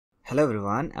Hello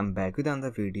everyone, I'm back with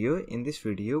another video. In this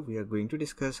video, we are going to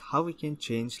discuss how we can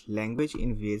change language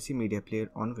in VLC Media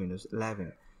Player on Windows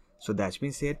 11. So that's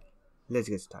been said, let's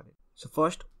get started. So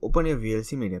first, open your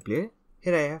VLC Media Player.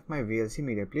 Here I have my VLC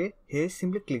Media Player. Here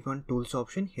simply click on Tools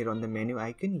option. Here on the menu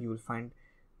icon, you will find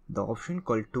the option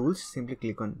called Tools. Simply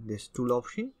click on this Tool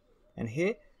option. And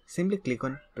here, simply click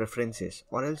on Preferences,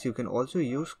 or else you can also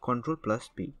use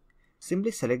Ctrl+P.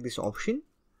 Simply select this option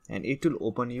and it will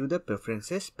open you the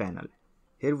preferences panel.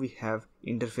 Here we have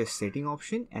interface setting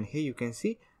option, and here you can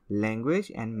see language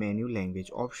and menu language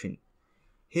option.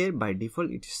 Here by default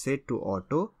it is set to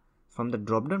auto. From the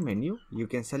drop down menu you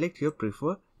can select your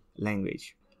preferred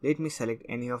language. Let me select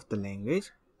any of the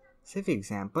language. Say for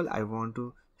example I want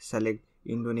to select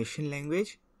Indonesian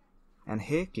language, and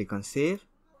here click on save.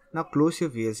 Now close your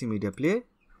VLC Media Player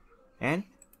and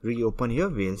reopen your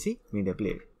VLC Media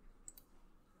Player.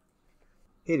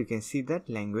 Here you can see that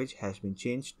language has been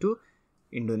changed to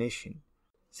Indonesian.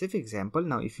 Say for example,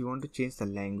 now if you want to change the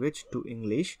language to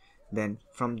English, then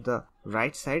from the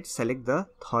right side select the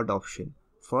third option,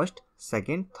 first,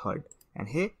 second, third, and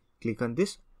here click on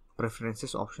this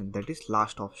preferences option, that is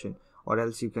last option, or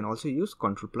else you can also use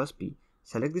Ctrl+P.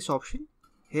 Select this option.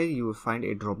 Here you will find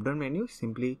a drop down menu.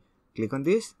 Simply click on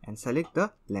this and select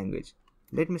the language.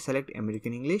 Let me select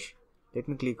American English. Let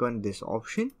me click on this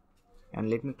option and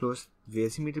let me close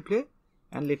VLC Media Player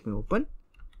and let me open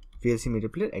VLC Media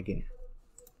Player again.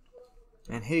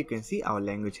 And here you can see our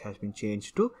language has been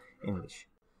changed to English.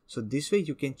 So this way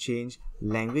you can change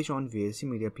language on VLC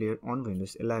Media Player on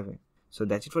Windows 11. So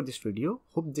that's it for this video.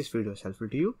 Hope this video is helpful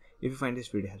to you. If you find this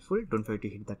video helpful, don't forget to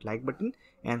hit that like button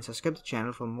and subscribe to the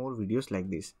channel for more videos like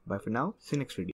this. Bye for now. See you next video.